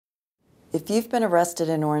If you've been arrested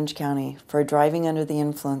in Orange County for a driving under the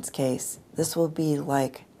influence case, this will be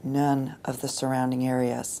like none of the surrounding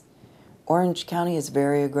areas. Orange County is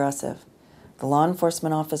very aggressive. The law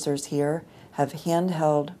enforcement officers here have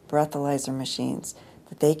handheld breathalyzer machines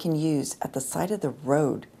that they can use at the side of the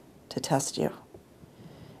road to test you.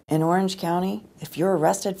 In Orange County, if you're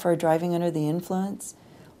arrested for driving under the influence,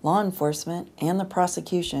 law enforcement and the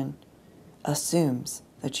prosecution assumes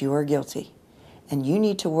that you are guilty, and you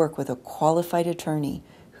need to work with a qualified attorney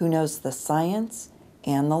who knows the science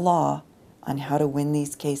and the law on how to win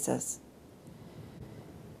these cases.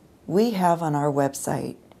 We have on our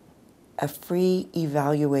website a free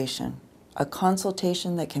evaluation, a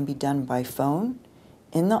consultation that can be done by phone,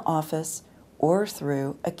 in the office, or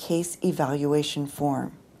through a case evaluation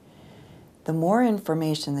form. The more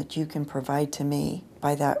information that you can provide to me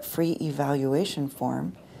by that free evaluation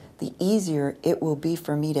form, the easier it will be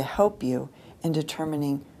for me to help you in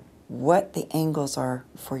determining what the angles are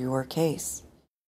for your case.